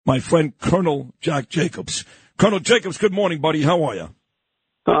my friend Colonel Jack Jacobs. Colonel Jacobs, good morning, buddy. How are you?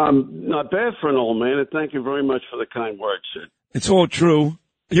 Not bad for an old man, and thank you very much for the kind words, Sid. It's all true.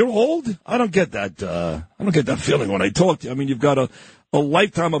 You're old? I don't get that. I don't get that feeling when I talk to you. I mean, you've got a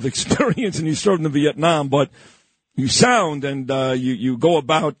lifetime of experience, and you served in Vietnam, but you sound and you go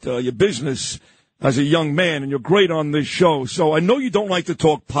about your business as a young man, and you're great on this show. So I know you don't like to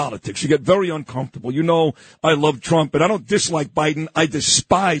talk politics. You get very uncomfortable. You know I love Trump, and I don't dislike Biden. I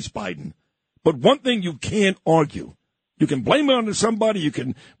despise Biden. But one thing you can't argue. You can blame it on somebody. You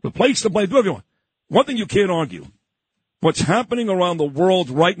can replace the blame. Do whatever you want. One thing you can't argue. What's happening around the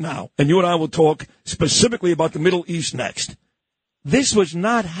world right now, and you and I will talk specifically about the Middle East next. This was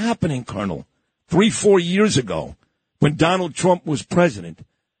not happening, Colonel, 3-4 years ago when Donald Trump was president.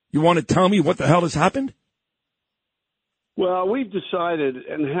 You want to tell me what the hell has happened? Well, we've decided,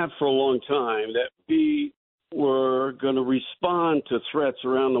 and have for a long time, that we were going to respond to threats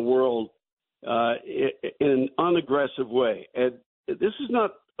around the world in an unaggressive way. And this is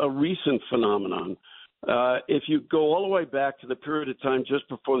not a recent phenomenon. If you go all the way back to the period of time just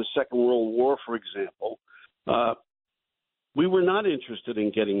before the Second World War, for example, we were not interested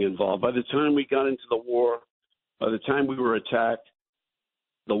in getting involved. By the time we got into the war, by the time we were attacked,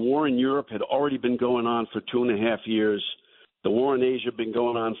 the war in Europe had already been going on for 2.5 years. The war in Asia had been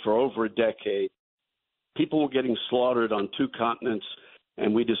going on for over a decade. People were getting slaughtered on 2 continents,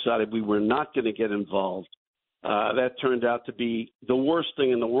 and we decided we were not going to get involved. That turned out to be the worst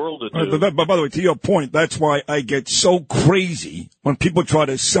thing in the world to do. But by the way, to your point, that's why I get so crazy when people try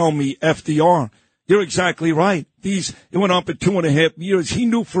to sell me FDR. You're exactly right. It went on for 2.5 years. He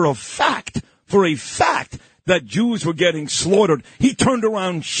knew for a fact, that Jews were getting slaughtered. He turned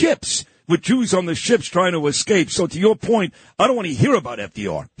around ships with Jews on the ships trying to escape. So to your point, I don't want to hear about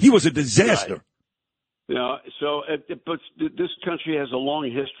FDR. He was a disaster. Right. But this country has a long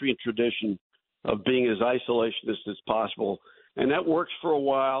history and tradition of being as isolationist as possible. And that works for a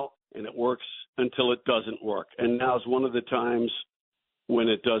while, and it works until it doesn't work. And now is one of the times when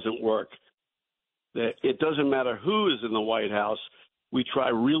it doesn't work. It doesn't matter who is in the White House. We try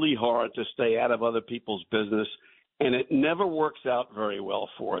really hard to stay out of other people's business, and it never works out very well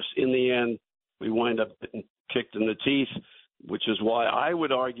for us. In the end, we wind up getting kicked in the teeth, which is why I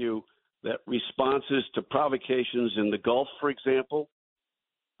would argue that responses to provocations in the Gulf, for example,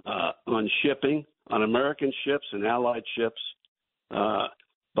 on shipping, on American ships and allied ships,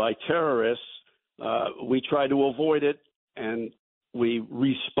 by terrorists, we try to avoid it, and we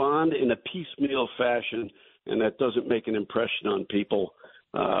respond in a piecemeal fashion, and that doesn't make an impression on people.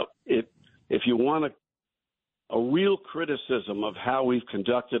 If you want a real criticism of how we've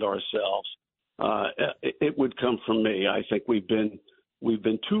conducted ourselves, it would come from me. I think we've been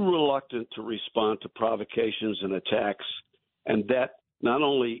too reluctant to respond to provocations and attacks, and that not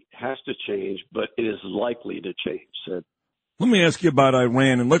only has to change, but it is likely to change, Sid. Let me ask you about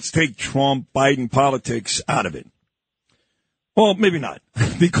Iran, and let's take Trump, Biden politics out of it. Well, maybe not,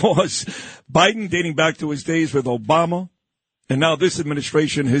 because Biden, dating back to his days with Obama, and now this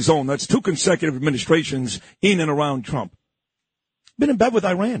administration, his own, that's 2 consecutive administrations in and around Trump, been in bed with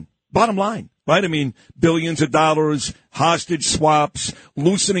Iran, bottom line, right? I mean, billions of dollars, hostage swaps,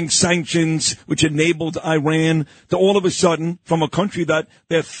 loosening sanctions, which enabled Iran to all of a sudden, from a country that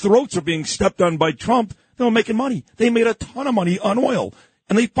their throats are being stepped on by Trump, they were making money. They made a ton of money on oil,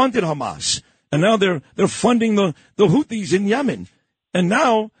 and they funded Hamas. And now they're funding the Houthis in Yemen. And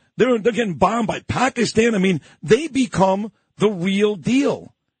now they're getting bombed by Pakistan. I mean, they become the real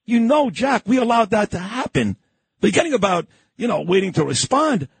deal. You know, Jack, we allowed that to happen. Beginning about, waiting to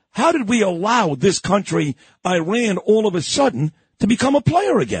respond. How did we allow this country, Iran, all of a sudden to become a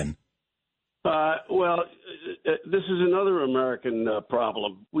player again? This is another American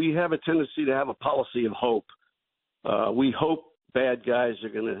problem. We have a tendency to have a policy of hope. We hope bad guys are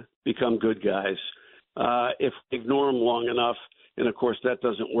going to become good guys if we ignore them long enough. And, of course, that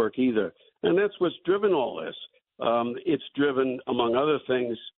doesn't work either. And that's what's driven all this. It's driven, among other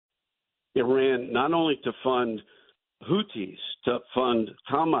things, Iran not only to fund Houthis, to fund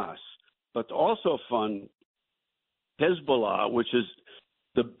Hamas, but to also fund Hezbollah, which is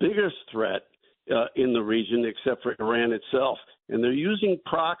the biggest threat in the region except for Iran itself. And they're using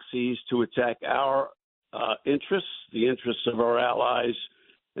proxies to attack our interests, the interests of our allies,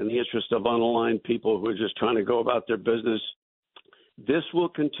 and the interests of unaligned people who are just trying to go about their business. This will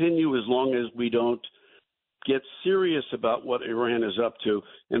continue as long as we don't get serious about what Iran is up to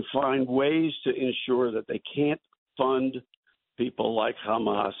and find ways to ensure that they can't fund people like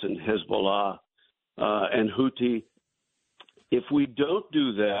Hamas and Hezbollah and Houthi If we don't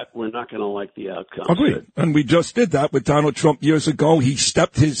do that, we're not going to like the outcome. Agreed. And we just did that with Donald Trump years ago. He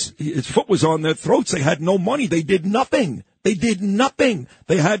stepped his foot was on their throats. They had no money. They did nothing. They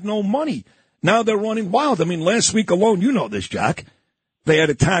had no money. Now they're running wild. I mean, last week alone, you know this, Jack. They had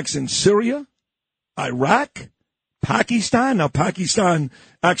attacks in Syria, Iraq, Pakistan. Now, Pakistan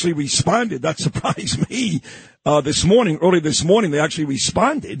actually responded. That surprised me early this morning, they actually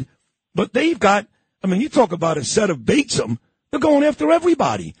responded. But they've got, I mean, you talk about a set of Batesum. They're going after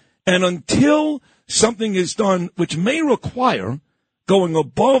everybody. And until something is done, which may require going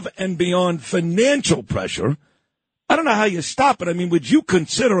above and beyond financial pressure, I don't know how you stop it. I mean, would you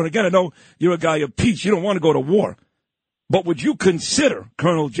consider, and again, I know you're a guy of peace, you don't want to go to war, but would you consider,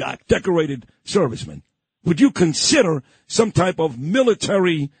 Colonel Jack, decorated serviceman, would you consider some type of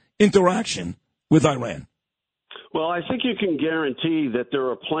military interaction with Iran? Well, I think you can guarantee that there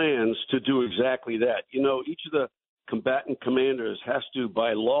are plans to do exactly that. You know, each of the combatant commanders has to,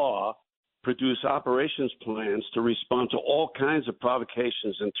 by law, produce operations plans to respond to all kinds of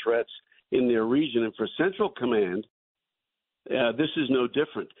provocations and threats in their region. And for Central Command, this is no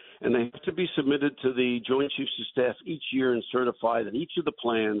different. And they have to be submitted to the Joint Chiefs of Staff each year and certify that each of the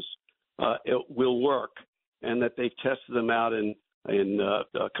plans it will work and that they've tested them out in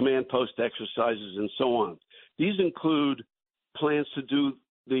command post exercises and so on. These include plans to do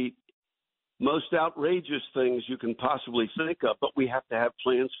the most outrageous things you can possibly think of, but we have to have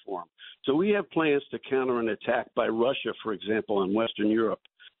plans for them. So we have plans to counter an attack by Russia, for example, in Western Europe,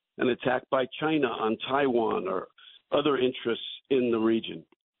 an attack by China on Taiwan or other interests in the region,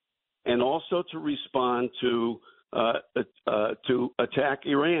 and also to respond to attack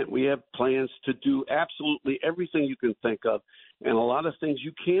Iran. We have plans to do absolutely everything you can think of, and a lot of things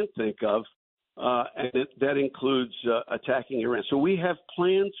you can't think of, and that includes attacking Iran. So we have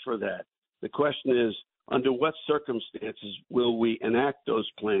plans for that. The question is, under what circumstances will we enact those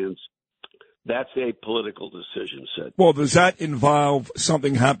plans? That's a political decision, Sid. Well, does that involve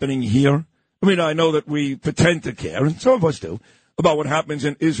something happening here? I mean, I know that we pretend to care, and some of us do, about what happens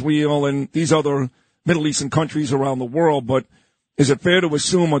in Israel and these other Middle Eastern countries around the world, but is it fair to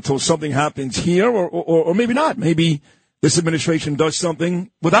assume until something happens here, or maybe not? Maybe this administration does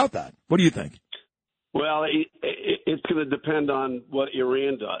something without that. What do you think? Well, it's going to depend on what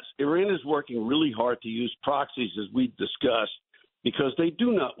Iran does. Iran is working really hard to use proxies, as we've discussed, because they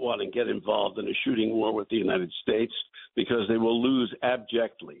do not want to get involved in a shooting war with the United States because they will lose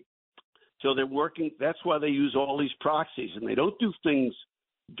abjectly. So they're working. That's why they use all these proxies, and they don't do things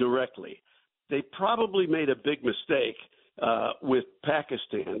directly. They probably made a big mistake with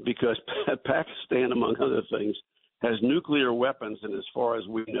Pakistan because Pakistan, among other things, has nuclear weapons, and as far as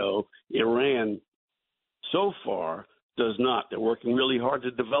we know, Iran so far does not. They're working really hard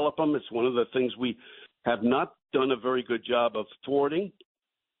to develop them. It's one of the things we have not done a very good job of thwarting.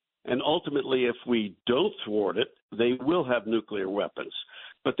 And ultimately, if we don't thwart it, they will have nuclear weapons.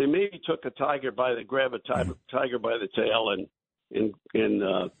 But they maybe grabbed a tiger by the tail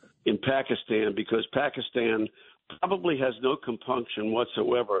in Pakistan, because Pakistan probably has no compunction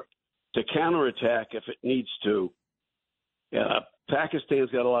whatsoever to counterattack if it needs to. Pakistan's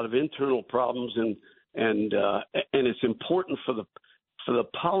got a lot of internal problems, and it's important for the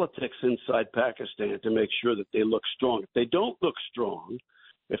politics inside Pakistan to make sure that they look strong. If they don't look strong,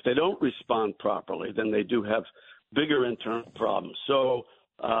 if they don't respond properly, then they do have bigger internal problems. So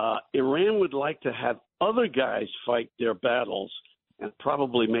Iran would like to have other guys fight their battles, and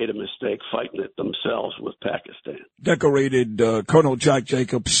probably made a mistake fighting it themselves with Pakistan. Decorated Colonel Jack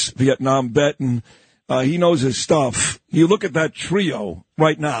Jacobs, Vietnam vet, and he knows his stuff. You look at that trio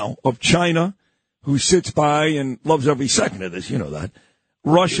right now of China, who sits by and loves every second of this, you know that,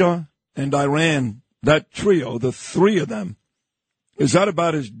 Russia and Iran, that trio, the three of them, is that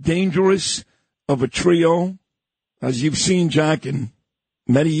about as dangerous of a trio as you've seen, Jack, in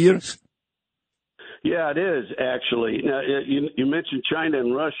many years? Yeah, it is, actually. Now, you mentioned China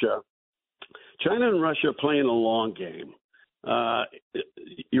and Russia. China and Russia are playing a long game.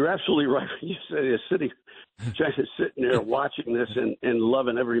 You're absolutely right. You say China's sitting there watching this and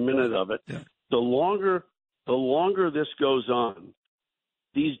loving every minute of it. Yeah. The longer this goes on,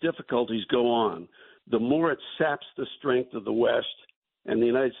 these difficulties go on, the more it saps the strength of the West and the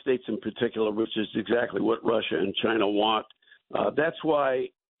United States in particular, which is exactly what Russia and China want. That's why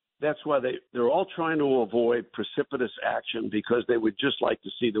they're all trying to avoid precipitous action, because they would just like to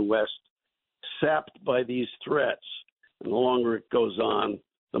see the West sapped by these threats. And the longer it goes on,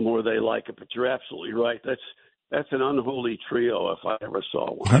 the more they like it. But you're absolutely right. That's an unholy trio if I ever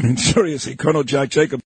saw one. I mean, seriously, Colonel Jack Jacobs.